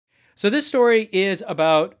So this story is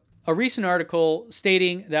about a recent article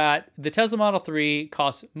stating that the Tesla Model 3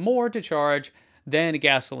 costs more to charge than a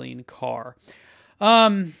gasoline car.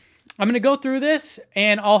 I'm going to go through this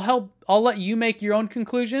and I'll let you make your own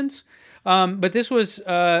conclusions. But this was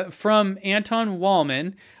from Anton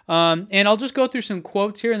Wallman. And I'll just go through some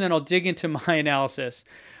quotes here and then I'll dig into my analysis.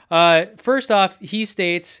 First off, he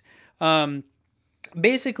states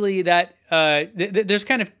basically that there's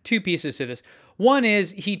kind of two pieces to this. One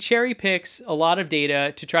is he cherry picks a lot of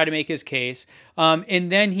data to try to make his case,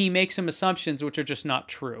 and then he makes some assumptions which are just not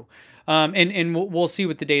true. And we'll see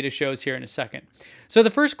what the data shows here in a second. So the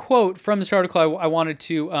first quote from this article I wanted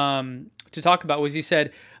to talk about was he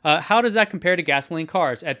said, how does that compare to gasoline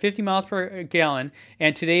cars? At 50 miles per gallon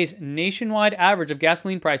and today's nationwide average of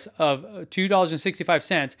gasoline price of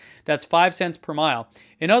 $2.65, that's 5 cents per mile.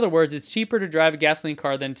 In other words, it's cheaper to drive a gasoline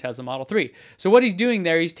car than a Tesla Model 3. So what he's doing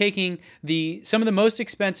there, he's taking some of the most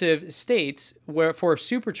expensive states for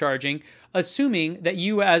supercharging, assuming that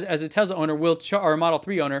you as a Tesla owner or a Model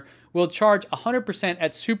 3 owner will charge 100%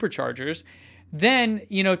 at superchargers. Then,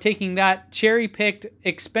 taking that cherry-picked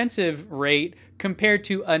expensive rate compared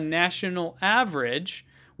to a national average,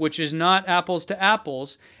 which is not apples to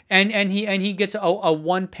apples, and he gets a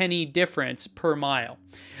 1 penny difference per mile.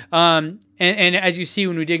 And as you see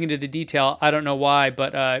when we dig into the detail, I don't know why,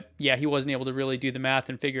 but yeah, he wasn't able to really do the math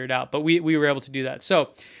and figure it out. But we were able to do that.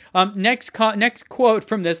 So next quote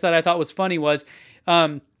from this that I thought was funny was,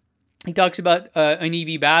 he talks about an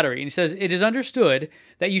EV battery, and he says, it is understood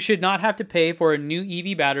that you should not have to pay for a new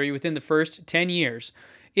EV battery within the first 10 years,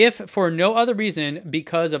 if for no other reason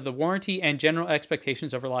because of the warranty and general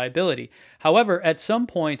expectations of reliability. However, at some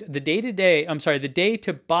point, the day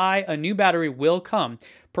to buy a new battery will come.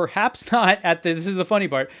 Perhaps not at this is the funny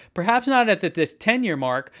part, perhaps not at the 10-year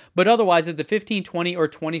mark, but otherwise at the 15, 20, or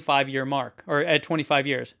 25-year mark, or at 25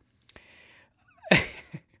 years.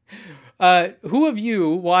 Who of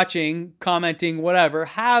you watching, commenting, whatever,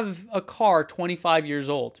 have a car 25 years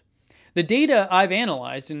old? The data I've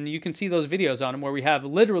analyzed, and you can see those videos on them where we have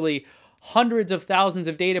literally hundreds of thousands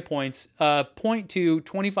of data points point to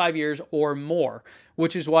 25 years or more,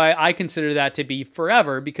 which is why I consider that to be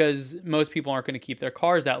forever, because most people aren't going to keep their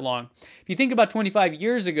cars that long. If you think about 25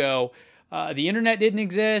 years ago, the internet didn't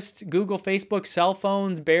exist, Google, Facebook, cell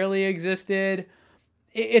phones barely existed.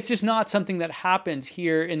 It's just not something that happens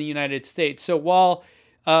here in the United States. So while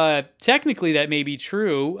technically that may be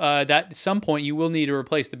true, that at some point you will need to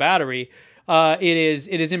replace the battery, it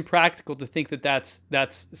is impractical to think that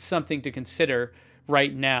that's something to consider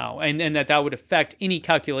right now, and that would affect any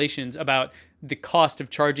calculations about the cost of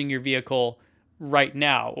charging your vehicle right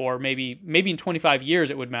now, or maybe in 25 years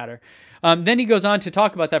it would matter. Then he goes on to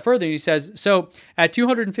talk about that further. He says, so at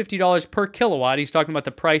 $250 per kilowatt, he's talking about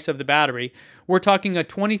the price of the battery, we're talking a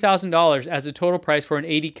 $20,000 as a total price for an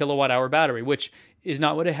 80 kilowatt hour battery, which is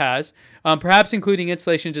not what it has, perhaps including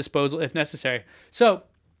installation and disposal if necessary. So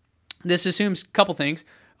this assumes a couple things.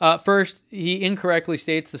 First, he incorrectly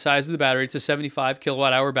states the size of the battery. It's a 75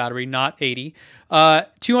 kilowatt hour battery, not 80.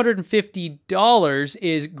 $250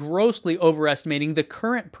 is grossly overestimating the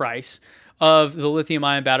current price of the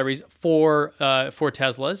lithium-ion batteries for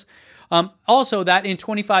Teslas. Also, that in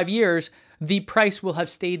 25 years, the price will have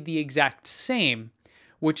stayed the exact same,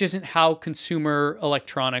 which isn't how consumer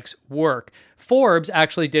electronics work. Forbes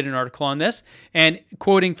actually did an article on this, and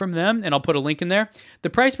quoting from them, and I'll put a link in there, the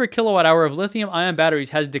price per kilowatt hour of lithium-ion batteries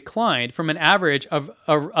has declined from an average of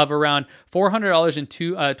around $400 in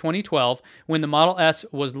 2012 when the Model S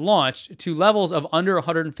was launched to levels of under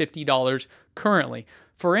 $150 currently.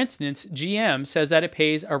 For instance, GM says that it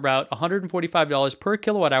pays about $145 per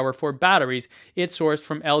kilowatt hour for batteries it sourced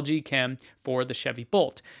from LG Chem for the Chevy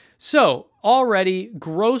Bolt. So, already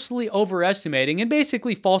grossly overestimating and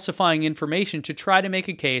basically falsifying information to try to make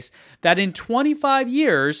a case that in 25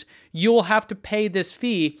 years, you'll have to pay this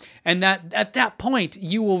fee, and that at that point,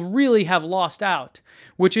 you will really have lost out,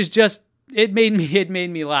 which is just, it made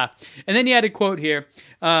me laugh. And then he had a quote here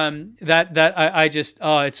it's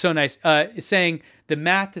so nice, saying, the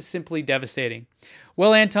math is simply devastating.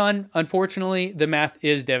 Well, Anton, unfortunately, the math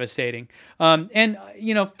is devastating. And,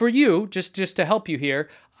 for you, just to help you here,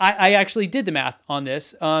 I actually did the math on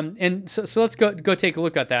this. And so let's go take a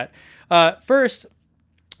look at that. First,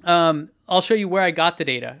 I'll show you where I got the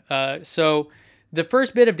data. So the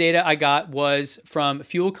first bit of data I got was from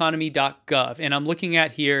fueleconomy.gov, and I'm looking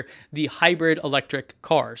at here the hybrid electric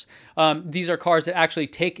cars. These are cars that actually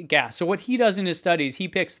take gas. So what he does in his studies, he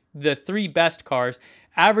picks the 3 best cars,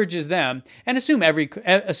 averages them, and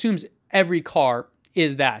assumes every car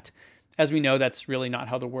is that. as we know, that's really not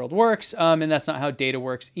how the world works, and that's not how data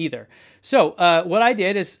works either. So what I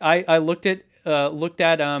did is I looked at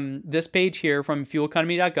this page here from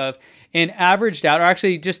fueleconomy.gov and averaged out, or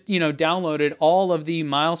actually just downloaded all of the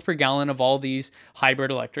miles per gallon of all these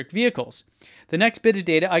hybrid electric vehicles. The next bit of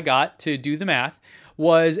data I got to do the math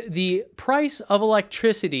was the price of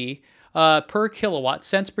electricity per kilowatt,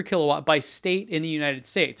 cents per kilowatt by state in the United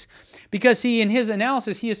States. Because see, in his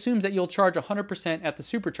analysis, he assumes that you'll charge 100% at the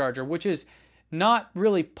supercharger, which is not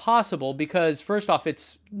really possible because first off,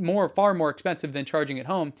 it's far more expensive than charging at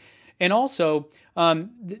home. And also,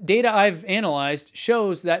 the data I've analyzed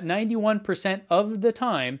shows that 91% of the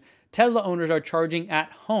time, Tesla owners are charging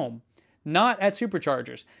at home, not at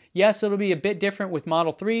superchargers. Yes, it'll be a bit different with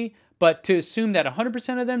Model 3, but to assume that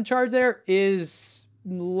 100% of them charge there is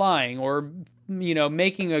lying or,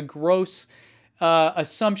 making a gross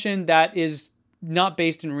assumption that is not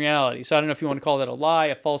based in reality. So I don't know if you want to call that a lie,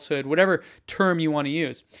 a falsehood, whatever term you want to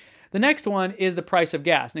use. The next one is the price of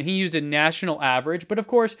gas. Now, he used a national average, but of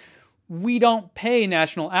course, we don't pay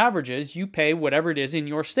national averages. You pay whatever it is in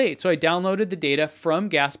your state. So I downloaded the data from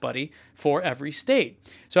GasBuddy for every state.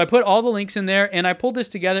 So I put all the links in there and I pulled this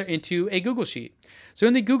together into a Google Sheet. So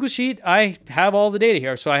in the Google Sheet, I have all the data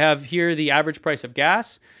here. So I have here the average price of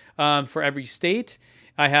gas for every state.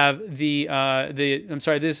 I have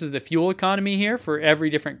this is the fuel economy here for every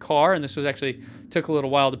different car. And this took a little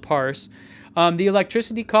while to parse. The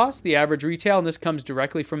electricity cost, the average retail, and this comes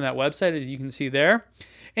directly from that website, as you can see there.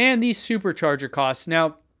 And these supercharger costs.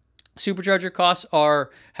 Now, supercharger costs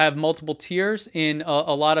have multiple tiers in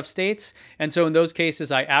a lot of states, and so in those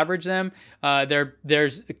cases, I average them.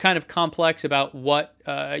 There's kind of complex about what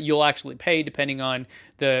you'll actually pay depending on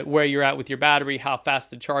where you're at with your battery, how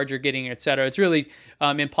fast the charge you're getting, etc. It's really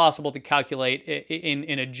impossible to calculate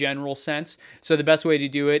in a general sense. So the best way to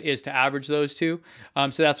do it is to average those two.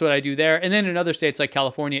 So that's what I do there. And then in other states like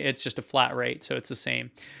California, it's just a flat rate, so it's the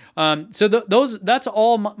same. So that's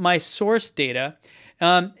all my source data.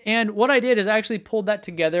 And what I did is I actually pulled that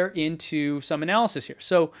together into some analysis here.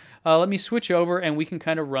 So let me switch over and we can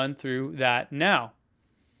kind of run through that now.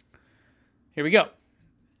 Here we go.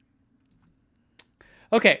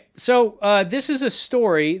 Okay, so this is a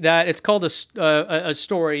story that it's called a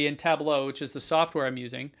story in Tableau, which is the software I'm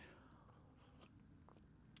using.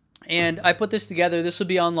 And I put this together. This will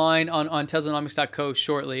be online on Teslanomics.co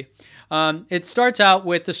shortly. It starts out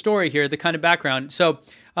with the story here, the kind of background. So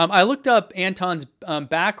I looked up Anton's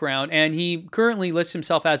background, and he currently lists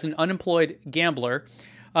himself as an unemployed gambler.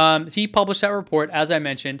 He published that report, as I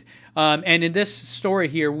mentioned. And in this story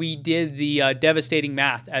here, we did the devastating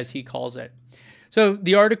math, as he calls it. So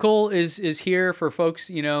the article is here for folks,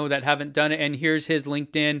 that haven't done it. And here's his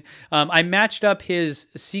LinkedIn. I matched up his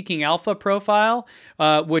Seeking Alpha profile,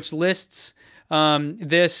 which lists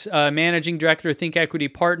this managing director, Think Equity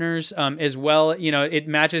Partners, as well. It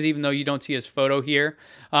matches even though you don't see his photo here.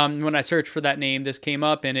 When I searched for that name, this came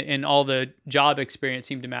up and all the job experience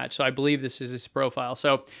seemed to match. So I believe this is his profile.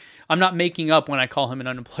 So I'm not making up when I call him an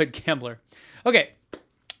unemployed gambler. Okay.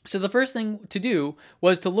 So the first thing to do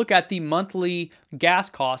was to look at the monthly gas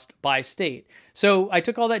cost by state. So I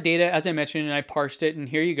took all that data, as I mentioned, and I parsed it, and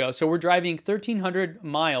here you go. So we're driving 1,300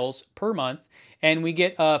 miles per month, and we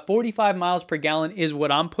get 45 miles per gallon is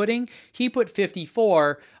what I'm putting. He put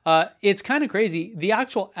 54. It's kind of crazy. The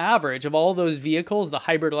actual average of all those vehicles, the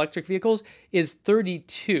hybrid electric vehicles, is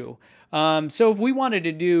 32. So if we wanted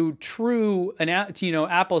to do true,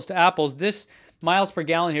 apples to apples, this miles per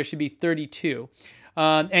gallon here should be 32.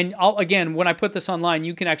 And again, when I put this online,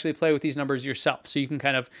 you can actually play with these numbers yourself. So you can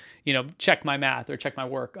kind of, check my math or check my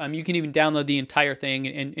work. You can even download the entire thing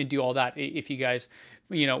and do all that if you guys,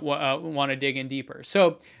 want to dig in deeper.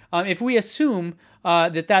 So if we assume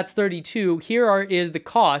that that's 32, here is the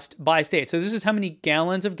cost by state. So this is how many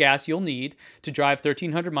gallons of gas you'll need to drive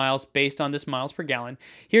 1,300 miles based on this miles per gallon.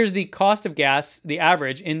 Here's the cost of gas, the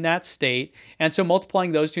average in that state. And so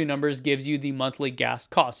multiplying those two numbers gives you the monthly gas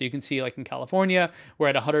cost. So you can see like in California, we're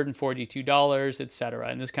at $142, etc.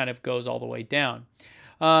 And this kind of goes all the way down.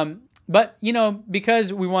 But,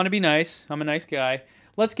 because we want to be nice, I'm a nice guy,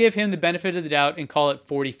 let's give him the benefit of the doubt and call it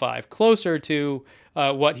 45, closer to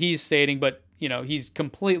what he's stating, but he's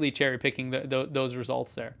completely cherry picking those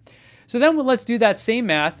results there. So then let's do that same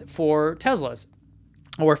math for Teslas,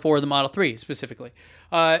 or for the Model 3 specifically.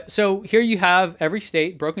 So here you have every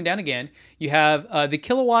state broken down again. You have the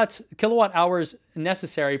kilowatt hours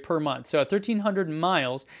necessary per month. So 1,300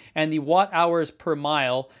 miles and the watt hours per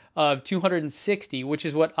mile of 260, which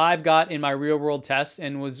is what I've got in my real world test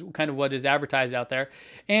and was kind of what is advertised out there.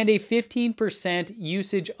 And a 15%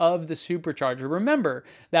 usage of the supercharger. Remember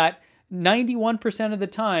that 91% of the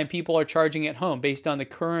time, people are charging at home based on the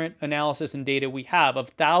current analysis and data we have of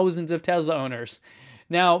thousands of Tesla owners.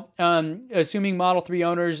 Now, assuming Model 3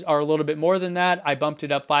 owners are a little bit more than that, I bumped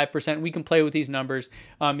it up 5%. We can play with these numbers,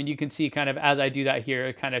 and you can see kind of as I do that here,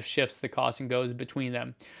 it kind of shifts the cost and goes between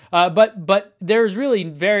them. But there's really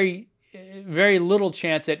very little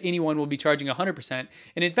chance that anyone will be charging 100%.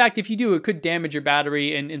 And in fact, if you do, it could damage your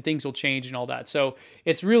battery and things will change and all that. So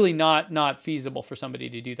it's really not feasible for somebody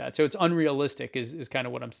to do that. So it's unrealistic is kind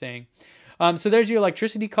of what I'm saying. So there's your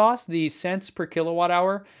electricity cost, the cents per kilowatt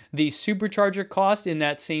hour, the supercharger cost in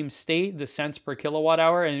that same state, the cents per kilowatt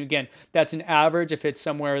hour. And again, that's an average if it's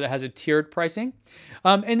somewhere that has a tiered pricing.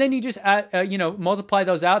 And then you just multiply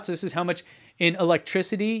those out. So this is how much in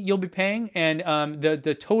electricity you'll be paying and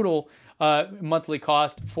the total monthly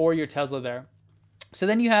cost for your Tesla there. So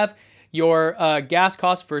then you have your gas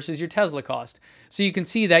cost versus your Tesla cost. So you can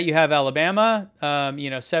see that you have Alabama,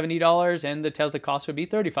 $70, and the Tesla cost would be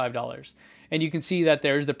 $35. And you can see that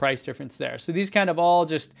there's the price difference there. So these kind of all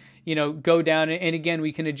just, go down. And again,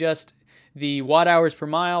 we can adjust the watt hours per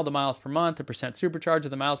mile, the miles per month, the percent supercharge,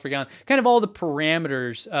 the miles per gallon, kind of all the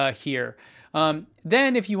parameters here.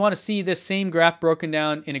 Then if you want to see this same graph broken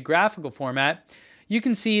down in a graphical format, you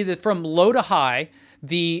can see that from low to high,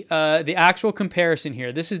 the actual comparison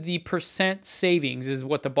here, this is the percent savings is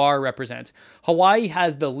what the bar represents. Hawaii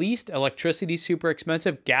has the least. Electricity super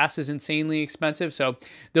expensive. Gas is insanely expensive. So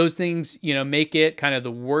those things, make it kind of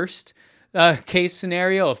the worst case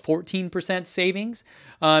scenario of 14% savings.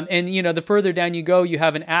 And the further down you go, you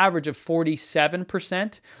have an average of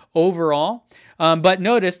 47% overall. But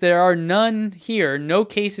notice there are none here, no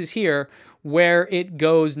cases here where it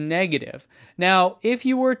goes negative. Now, if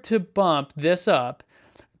you were to bump this up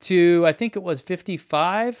to, I think it was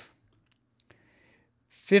 55,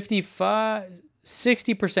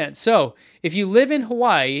 60%. So if you live in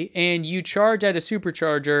Hawaii and you charge at a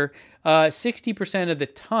supercharger 60% of the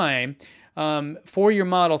time for your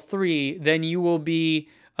Model 3, then you will be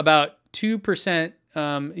about 2%,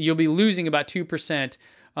 you'll be losing about 2%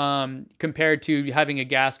 compared to having a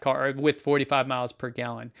gas car with 45 miles per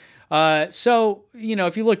gallon. So,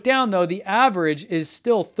 if you look down, though, the average is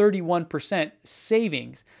still 31%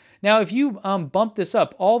 savings. Now, if you bump this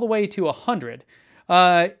up all the way to 100,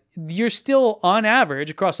 you're still, on average,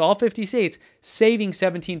 across all 50 states, saving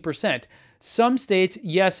 17%. Some states,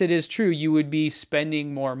 yes, it is true, you would be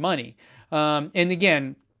spending more money. And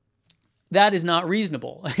again, that is not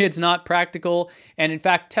reasonable. It's not practical. And in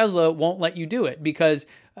fact, Tesla won't let you do it because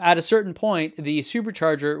at a certain point, the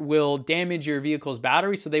supercharger will damage your vehicle's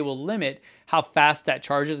battery. So they will limit how fast that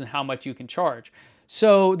charges and how much you can charge.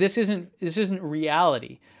 So this isn't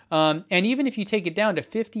reality. And even if you take it down to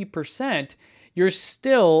 50%, you're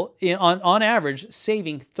still, on average,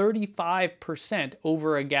 saving 35%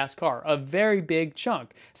 over a gas car, a very big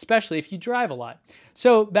chunk, especially if you drive a lot.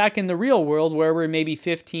 So back in the real world, where we're maybe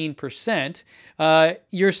 15%,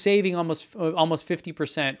 you're saving almost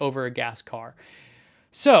 50% over a gas car.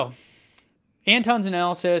 So Anton's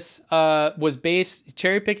analysis was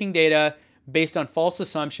cherry-picking data based on false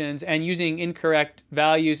assumptions and using incorrect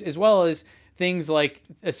values, as well as things like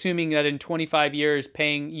assuming that in 25 years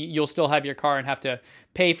you'll still have your car and have to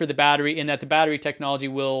pay for the battery, and that the battery technology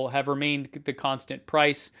will have remained the constant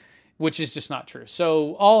price, which is just not true.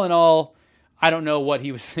 So all in all, I don't know what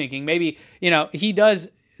he was thinking. Maybe, he does,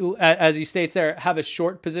 as he states there, have a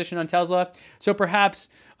short position on Tesla. So perhaps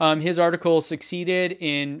his article succeeded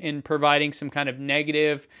in providing some kind of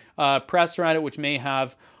negative press around it, which may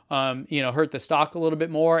have hurt the stock a little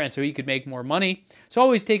bit more, and so he could make more money. So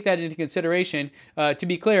always take that into consideration. To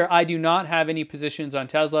be clear, I do not have any positions on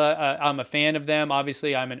Tesla. I'm a fan of them.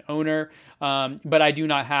 Obviously, I'm an owner, but I do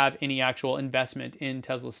not have any actual investment in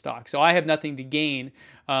Tesla stock. So I have nothing to gain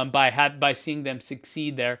by seeing them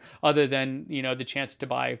succeed there, other than the chance to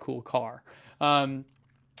buy a cool car.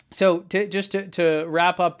 So to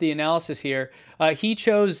wrap up the analysis here, he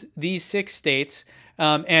chose these 6 states.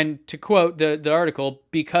 And to quote the article,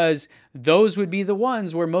 because those would be the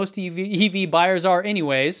ones where most EV buyers are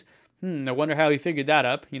anyways. I wonder how he figured that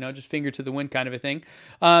up, just finger to the wind kind of a thing.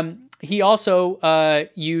 He also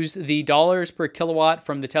used the dollars per kilowatt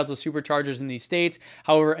from the Tesla superchargers in these states.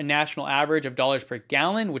 However, a national average of dollars per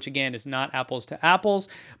gallon, which again is not apples to apples.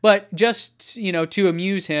 But just, to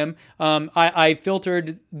amuse him, I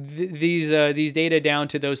filtered these data down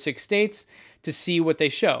to those 6 states to see what they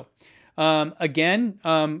show. Again,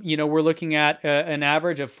 we're looking at an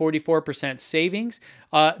average of 44% savings.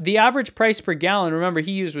 The average price per gallon, remember,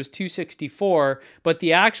 he used was 264, but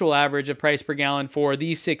the actual average of price per gallon for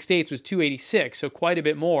these 6 states was 286, so quite a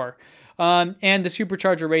bit more. And the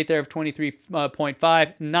supercharger rate there of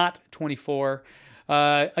 23.5, not 24.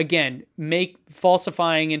 Again,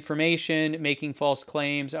 falsifying information, making false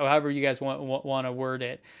claims, however you guys want to word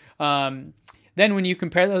it. Then when you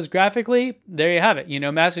compare those graphically, there you have it.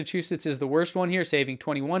 Massachusetts is the worst one here, saving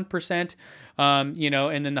 21%,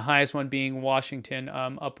 and then the highest one being Washington,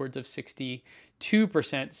 upwards of 62%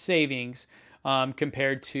 savings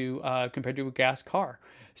compared to a gas car.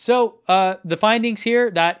 So the findings here,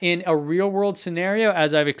 that in a real world scenario,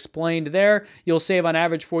 as I've explained there, you'll save on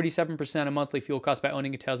average 47% of monthly fuel costs by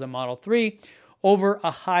owning a Tesla Model 3 over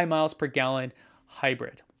a high miles per gallon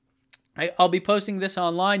hybrid. I'll be posting this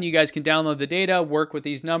online. You guys can download the data, work with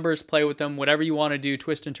these numbers, play with them, whatever you want to do,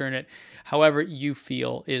 twist and turn it, however you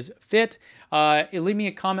feel is fit. Leave me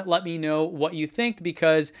a comment. Let me know what you think,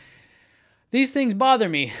 because these things bother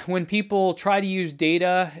me when people try to use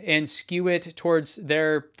data and skew it towards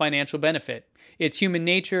their financial benefit. It's human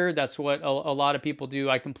nature. That's what a lot of people do.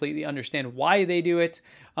 I completely understand why they do it,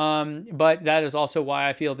 but that is also why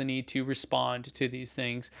I feel the need to respond to these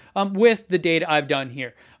things with the data I've done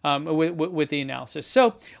here, with the analysis.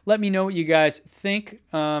 So let me know what you guys think,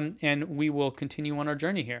 and we will continue on our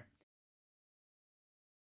journey here.